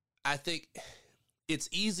I think it's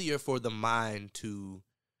easier for the mind to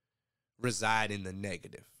reside in the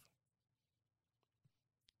negative.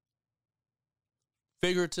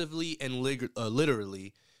 Figuratively and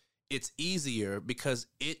literally, it's easier because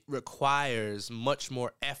it requires much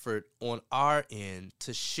more effort on our end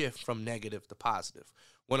to shift from negative to positive.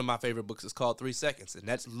 One of my favorite books is called 3 Seconds, and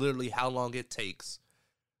that's literally how long it takes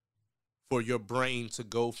for your brain to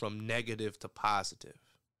go from negative to positive.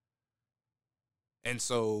 And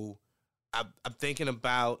so I'm thinking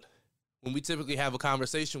about when we typically have a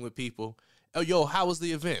conversation with people, oh, yo, how was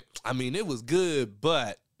the event? I mean, it was good,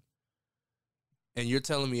 but, and you're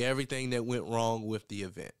telling me everything that went wrong with the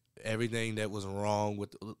event, everything that was wrong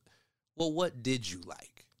with, well, what did you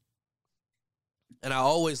like? And I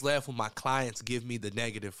always laugh when my clients give me the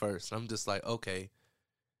negative first. I'm just like, okay,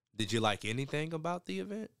 did you like anything about the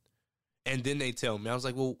event? And then they tell me. I was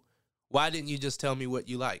like, well, why didn't you just tell me what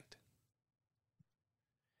you liked?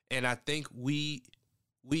 And I think we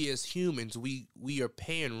as humans, we are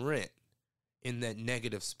paying rent in that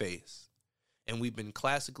negative space. And we've been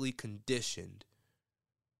classically conditioned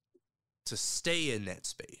to stay in that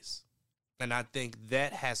space. And I think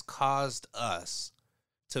that has caused us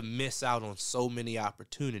to miss out on so many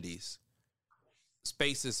opportunities,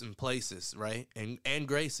 spaces and places, right? And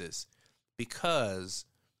graces, because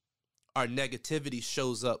our negativity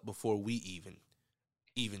shows up before we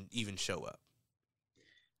even show up.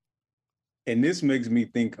 And this makes me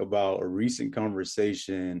think about a recent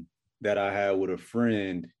conversation that I had with a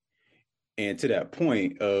friend. And to that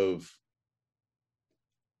point of,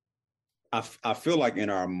 I feel like in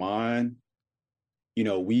our mind, you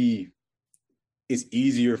know, it's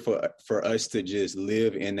easier for us to just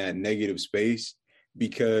live in that negative space,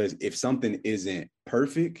 because if something isn't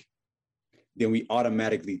perfect, then we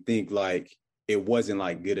automatically think like it wasn't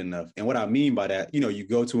like good enough. And what I mean by that, you know, you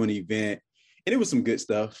go to an event and it was some good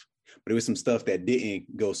stuff, but it was some stuff that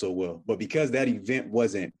didn't go so well. But because that event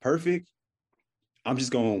wasn't perfect, I'm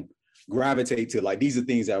just going to gravitate to like, these are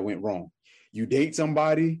things that went wrong. You date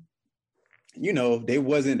somebody, you know, they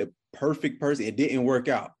wasn't the perfect person. It didn't work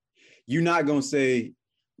out. You're not going to say,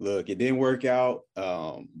 look, it didn't work out,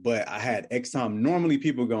 but I had X time. Normally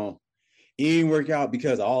people going, it didn't work out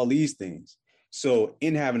because of all these things. So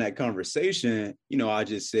in having that conversation, you know, I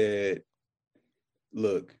just said,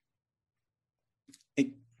 look,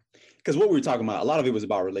 because what we were talking about, a lot of it was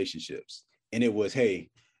about relationships. And it was, hey,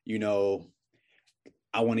 you know,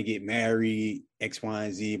 I want to get married, X, Y,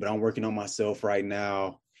 and Z, but I'm working on myself right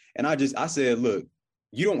now. And I said, look,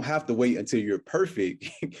 you don't have to wait until you're perfect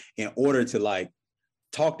in order to like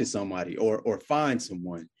talk to somebody or find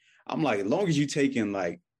someone. I'm like, as long as you're taking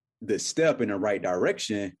like the step in the right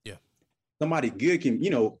direction, yeah, somebody good can, you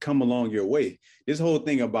know, come along your way. This whole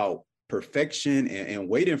thing about perfection and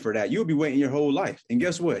waiting for that, you'll be waiting your whole life. And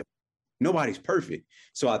guess what? Nobody's perfect.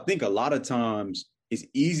 So I think a lot of times it's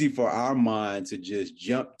easy for our mind to just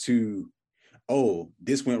jump to, oh,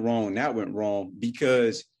 this went wrong, that went wrong,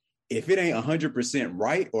 because if it ain't 100%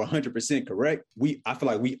 right or 100% correct, I feel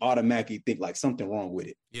like we automatically think like something wrong with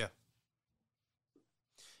it. Yeah.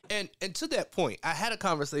 And to that point, I had a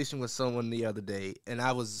conversation with someone the other day, and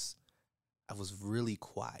I was really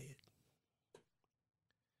quiet.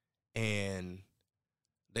 And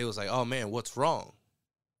they was like, oh man, what's wrong?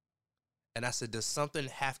 And I said, does something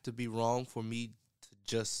have to be wrong for me to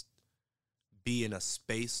just be in a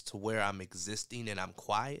space to where I'm existing and I'm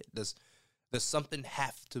quiet? Does something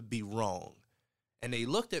have to be wrong? And they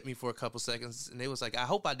looked at me for a couple seconds and they was like, I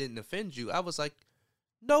hope I didn't offend you. I was like,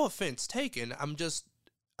 no offense taken. I'm just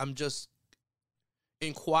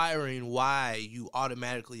inquiring why you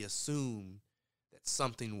automatically assume that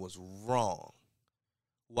something was wrong.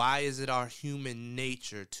 Why is it our human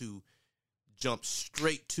nature to jump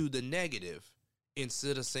straight to the negative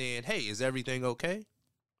instead of saying, hey, is everything okay?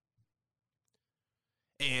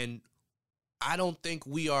 And I don't think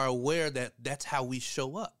we are aware that that's how we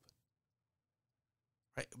show up,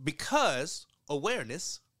 right? Because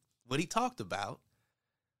awareness, what he talked about,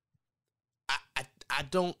 I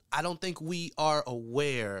don't think we are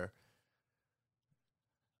aware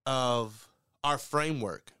of our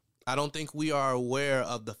framework. I don't think we are aware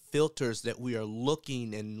of the filters that we are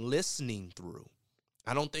looking and listening through.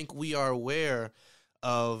 I don't think we are aware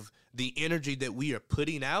of the energy that we are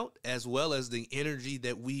putting out as well as the energy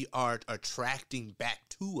that we are attracting back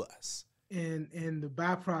to us. And the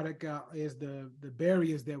byproduct is the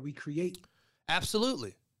barriers that we create.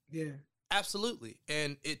 Absolutely. Yeah. Absolutely.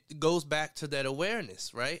 And it goes back to that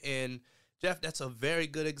awareness, right? And Jeff, that's a very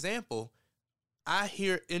good example. I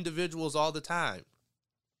hear individuals all the time.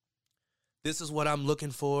 This is what I'm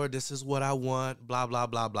looking for. This is what I want. Blah, blah,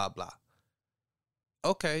 blah, blah, blah.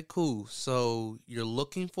 Okay, cool. So you're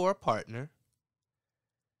looking for a partner.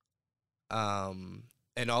 And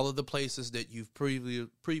all of the places that you've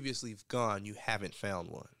previously gone, you haven't found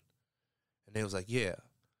one. And they was like, yeah.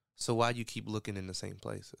 So why do you keep looking in the same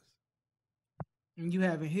places? And you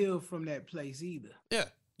haven't healed from that place either. Yeah.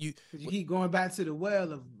 You keep going back to the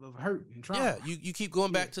well of hurt and trauma. Yeah, you keep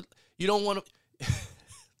going back to, you don't want to,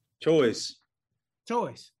 Choice.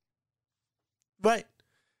 Right.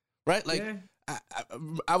 Like, yeah.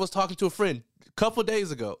 I was talking to a friend a couple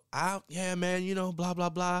days ago. Yeah, man, blah, blah,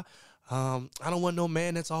 blah. I don't want no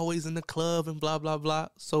man that's always in the club and blah, blah, blah.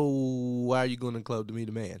 So why are you going to the club to meet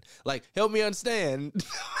a man? Like, help me understand.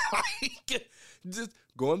 Just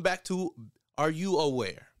going back to, are you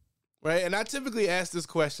aware? Right? And I typically ask this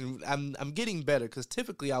question. I'm getting better because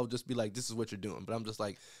typically I would just be like, this is what you're doing. But I'm just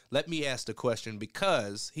like, let me ask the question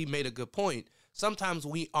because he made a good point. Sometimes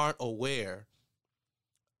we aren't aware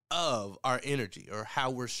of our energy or how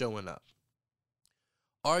we're showing up.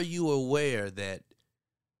 Are you aware that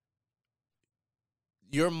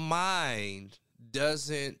your mind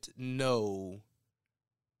doesn't know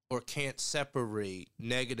or can't separate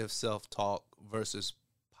negative self-talk versus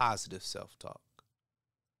positive self-talk?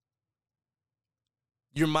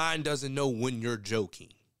 Your mind doesn't know when you're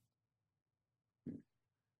joking.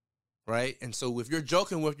 Right? And so if you're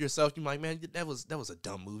joking with yourself, you're like, man, that was a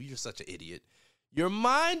dumb move. You're such an idiot. Your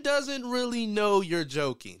mind doesn't really know you're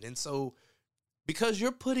joking. And so because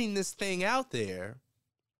you're putting this thing out there,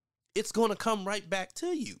 it's going to come right back to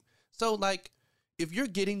you. So like if you're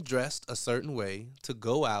getting dressed a certain way to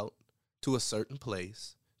go out to a certain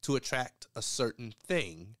place to attract a certain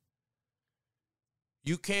thing,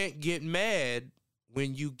 you can't get mad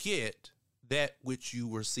when you get that which you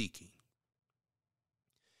were seeking.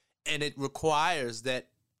 And it requires that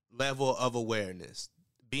level of awareness,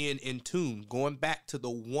 being in tune, going back to the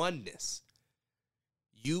oneness.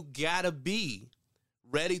 You gotta be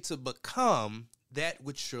ready to become that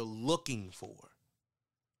which you're looking for.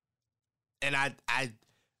 And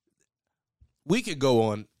we could go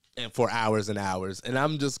on and for hours and hours, and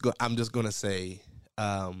I'm just gonna say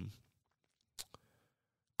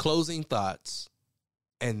closing thoughts,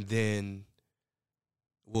 and then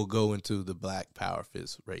we'll go into the Black Power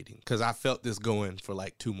Fist rating because I felt this going for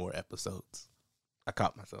like 2 more episodes. I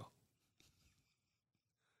caught myself.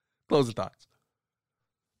 Closing thoughts.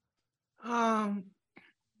 I'll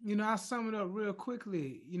sum it up real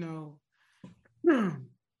quickly.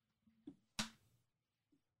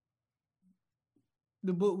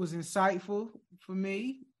 The book was insightful for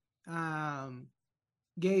me.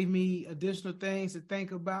 Gave me additional things to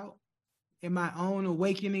think about in my own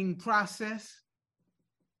awakening process,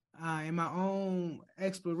 in my own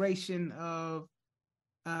exploration of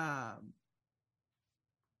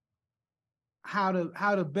how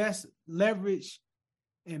to best leverage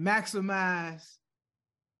and maximize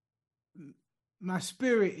my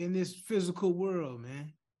spirit in this physical world,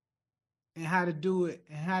 man, and how to do it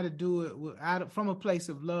from a place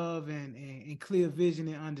of love and clear vision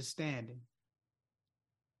and understanding,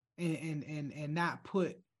 and not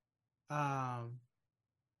put my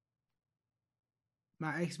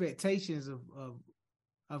expectations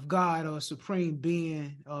of God or supreme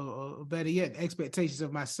being, or better yet, expectations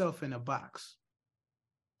of myself in a box.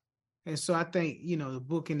 And so I think, the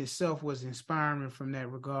book in itself was inspiring from that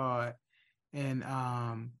regard. And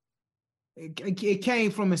it came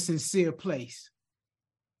from a sincere place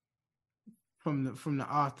from the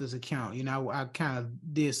author's account. I kind of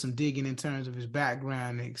did some digging in terms of his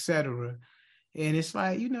background, etc. And it's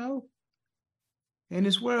like, in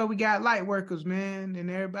this world, we got light workers, man, and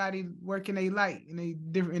everybody working their light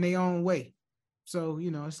in their own way. So,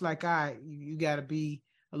 it's like, all right, you got to be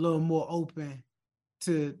a little more open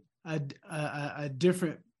to a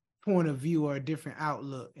different point of view or a different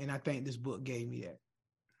outlook. And I think this book gave me that.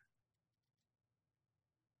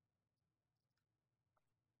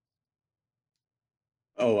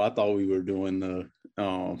 Oh, I thought we were doing the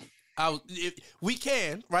we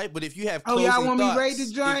can, right? But if you have closing y'all want thoughts, me to rate the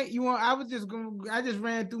joint? I just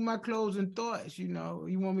ran through my closing thoughts. You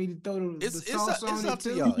want me to throw the sauce on it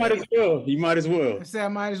too? You might as well. I said I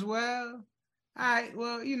might as well. All right.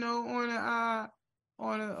 Well,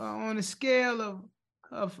 on a scale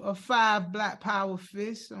of 5 Black Power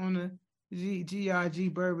Fists on the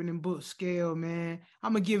GRG Bourbon and Book scale, man,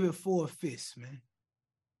 I'm gonna give it 4 fists, man.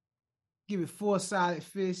 Give it 4 solid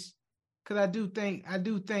fists, because I do think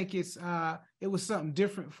it was something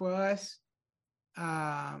different for us.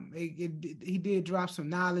 He did drop some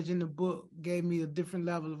knowledge in the book, gave me a different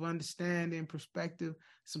level of understanding, perspective,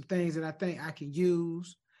 some things that I think I can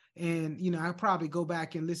use. And, I'll probably go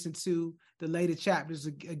back and listen to the later chapters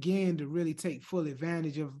again to really take full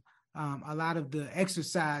advantage of a lot of the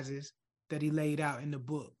exercises that he laid out in the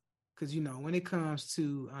book. Because, when it comes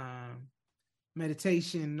to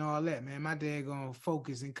meditation and all that, man, my daggone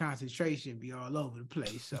focus and concentration be all over the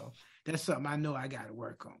place. So that's something I know I got to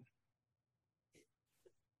work on.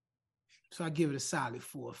 So I give it a solid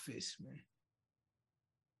 4 fists, man.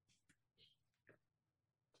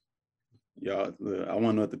 Y'all, look, I want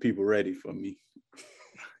to know if the people ready for me.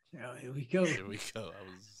 Oh, here we go. Here we go.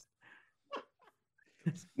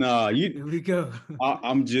 Here we go.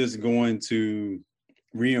 I'm just going to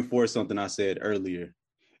reinforce something I said earlier.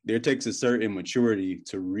 There takes a certain maturity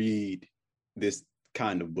to read this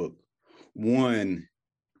kind of book. One,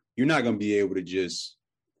 you're not going to be able to just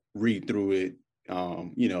read through it,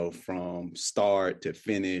 from start to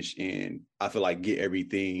finish, and I feel like get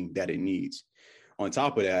everything that it needs. On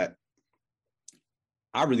top of that,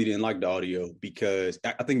 I really didn't like the audio because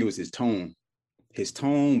I think it was his tone. His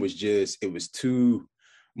tone was it was too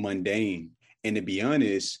mundane. And to be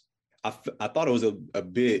honest, I thought it was a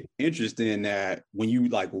bit interesting that when you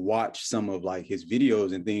like watch some of like his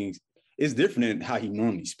videos and things, it's different than how he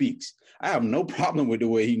normally speaks. I have no problem with the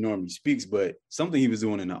way he normally speaks, but something he was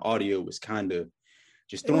doing in the audio was kind of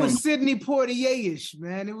just throwing. It was Sidney Poitier-ish,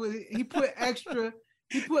 man. He put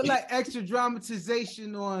like extra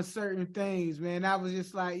dramatization on certain things, man. I was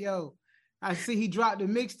just like, yo, I see he dropped a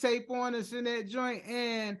mixtape on us in that joint,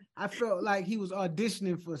 and I felt like he was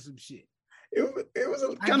auditioning for some shit. It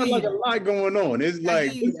was kind of like a lot going on. It's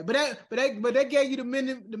like, but that gave you the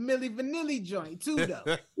Milli Vanilli joint too,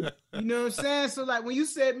 though. You know what I'm saying? So like when you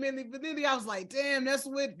said Milli Vanilli, I was like, damn,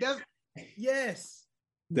 yes.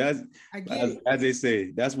 That's as they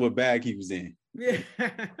say, that's what bag he was in. Yeah.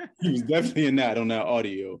 He was definitely in that on that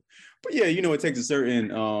audio. But yeah, it takes a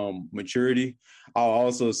certain maturity. I'll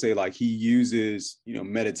also say like he uses,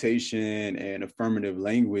 meditation and affirmative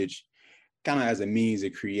language kind of as a means to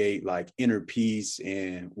create like inner peace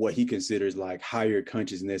and what he considers like higher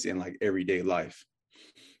consciousness in like everyday life.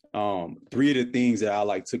 Three of the things that I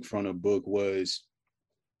like took from the book was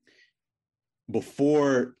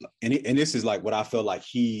before, and this is like what I felt like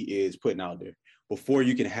he is putting out there. Before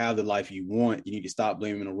you can have the life you want, you need to stop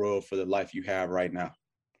blaming the world for the life you have right now.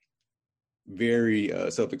 Very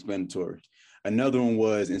self-explanatory. Another one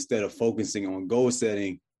was, instead of focusing on goal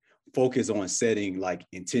setting, focus on setting like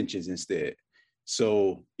intentions instead.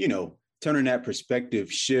 So, turning that perspective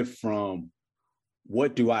shift from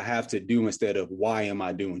what do I have to do instead of why am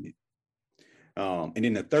I doing it? And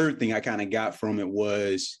then the third thing I kind of got from it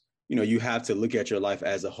was, you have to look at your life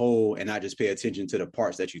as a whole and not just pay attention to the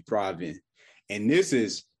parts that you thrive in. And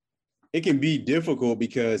it can be difficult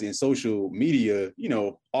because in social media,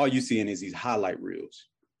 all you're seeing is these highlight reels.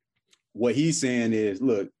 What he's saying is,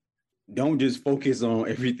 look, don't just focus on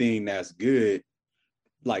everything that's good.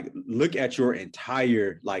 Like, look at your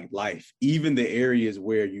entire like life, even the areas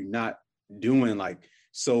where you're not doing like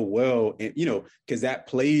so well. And, because that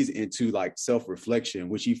plays into like self-reflection,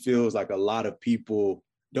 which he feels like a lot of people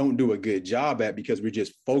don't do a good job at because we're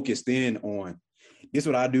just focused in on this is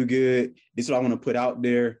what I do good. This is what I want to put out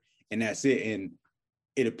there. And that's it. And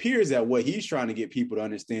it appears that what he's trying to get people to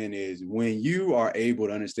understand is when you are able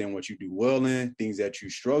to understand what you do well in, things that you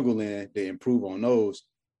struggle in, to improve on those,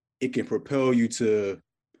 it can propel you to,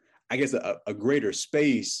 I guess, a greater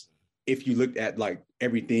space if you looked at like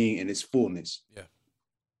everything in its fullness. Yeah.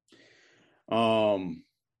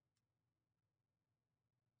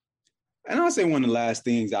 And I'll say one of the last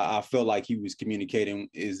things I felt like he was communicating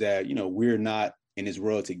is that, we're not in this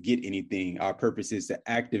world to get anything. Our purpose is to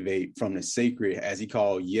activate from the sacred, as he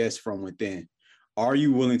called, yes, from within. Are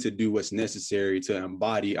you willing to do what's necessary to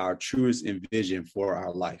embody our truest vision for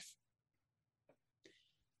our life?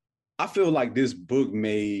 I feel like this book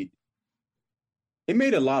made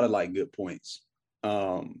a lot of like good points.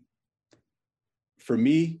 For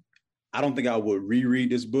me, I don't think I would reread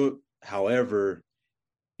this book. However,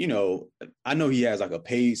 I know he has like a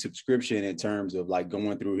paid subscription in terms of like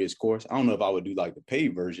going through his course. I don't know if I would do like the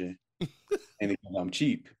paid version and I'm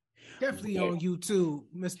cheap. Definitely on YouTube,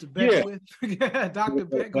 Mr. Beckwith. Yeah. Dr.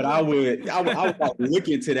 Beckwith. But I would look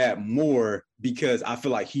into that more because I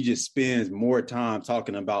feel like he just spends more time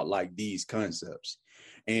talking about like these concepts.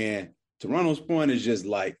 And Toronto's point is just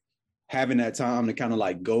like having that time to kind of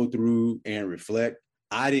like go through and reflect.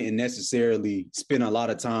 I didn't necessarily spend a lot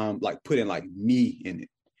of time like putting like me in it,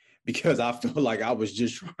 because I feel like I was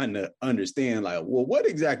just trying to understand, like, well, what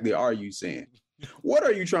exactly are you saying? What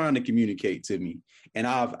are you trying to communicate to me? And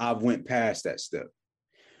I've went past that step.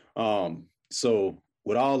 So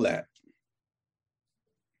with all that,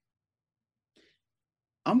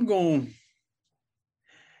 I'm going,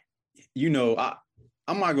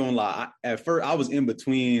 I'm not gonna lie. At first, I was in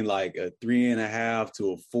between like a 3.5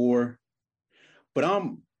 to a 4, but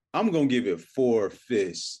I'm gonna give it 4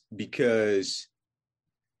 fists because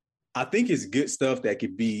I think it's good stuff that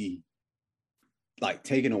could be like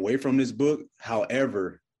taken away from this book.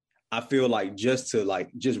 However, I feel like just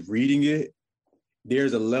reading it,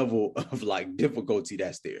 there's a level of like difficulty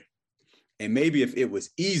that's there. And maybe if it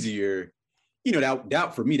was easier, you know,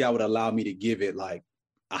 that for me, that would allow me to give it like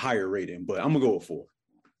a higher rating, but I'm gonna go with 4.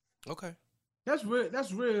 Okay. That's real.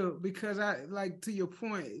 That's real because I like to your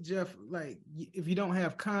point, Jeff. Like, if you don't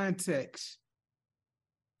have context,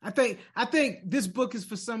 I think this book is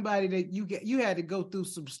for somebody that you had to go through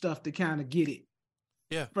some stuff to kind of get it.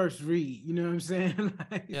 Yeah. First read. You know what I'm saying?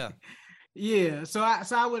 Like, yeah. Yeah. So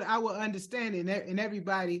I would understand it, and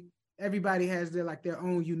everybody has their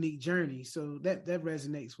own unique journey. So that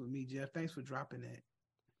resonates with me, Jeff. Thanks for dropping that.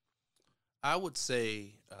 I would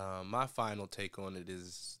say my final take on it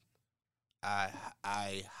is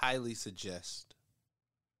I highly suggest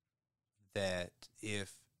that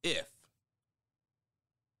if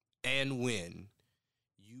and when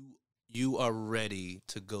you are ready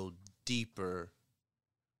to go deeper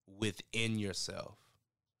within yourself,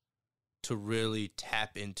 to really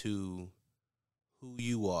tap into who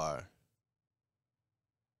you are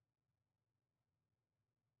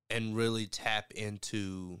and really tap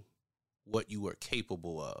into what you are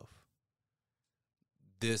capable of,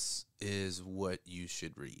 this is what you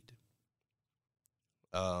should read.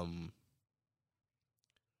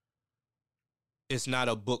 It's not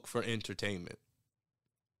a book for entertainment.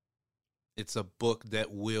 It's a book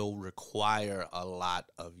that will require a lot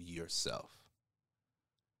of yourself.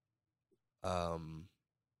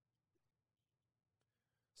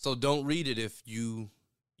 So don't read it if you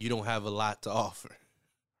don't have a lot to offer,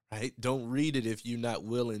 right? Don't read it if you're not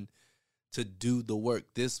willing to do the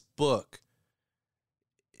work. This book,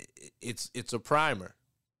 it's a primer,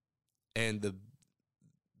 and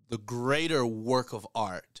the greater work of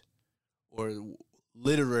art or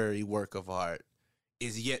literary work of art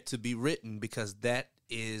is yet to be written, because that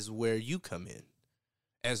is where you come in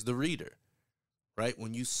as the reader, right?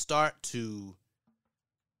 When you start to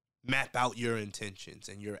map out your intentions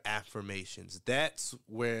and your affirmations, that's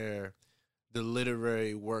where the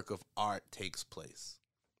literary work of art takes place.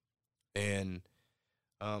 And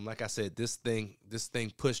like I said, this thing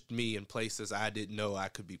pushed me in places I didn't know I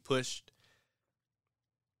could be pushed.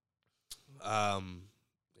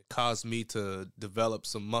 It caused me to develop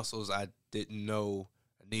some muscles I didn't know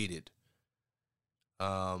I needed.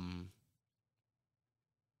 And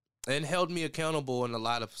held me accountable in a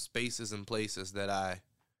lot of spaces and places that I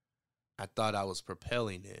thought I was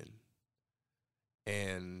propelling in.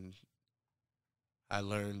 And I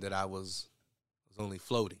learned that I was only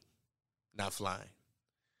floating, not flying.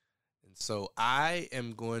 And so I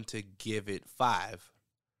am going to give it 5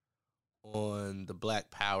 on the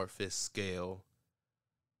Black Power Fist scale,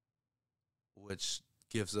 which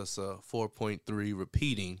gives us a 4.3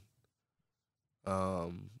 repeating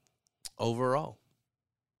overall.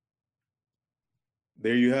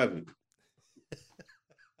 There you have it.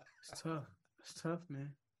 It's tough. It's tough,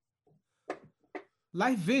 man.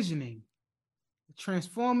 Life visioning, a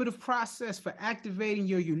transformative process for activating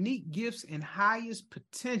your unique gifts and highest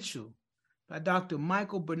potential, by Dr.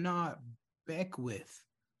 Michael Bernard Beckwith.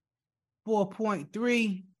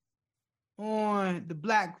 4.3 on the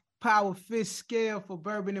Black Power Fist scale for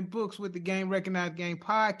Bourbon and Books with the Game Recognized Game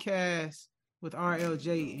podcast with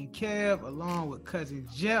RLJ and Kev, along with cousin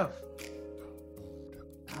Jeff.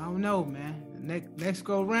 I don't know, man. Next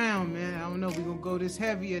go round, man. I don't know if we're going to go this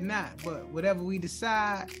heavy or not, but whatever we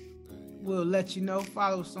decide, we'll let you know.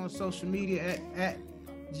 Follow us on social media at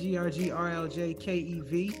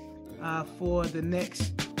GRGRLJKEV for the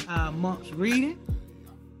next month's reading.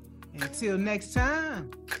 Until next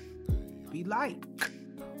time, be light.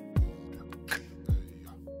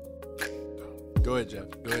 Go ahead, Jeff.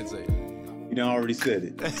 Go ahead and say it. You done already said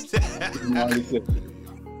it.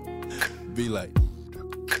 Be light.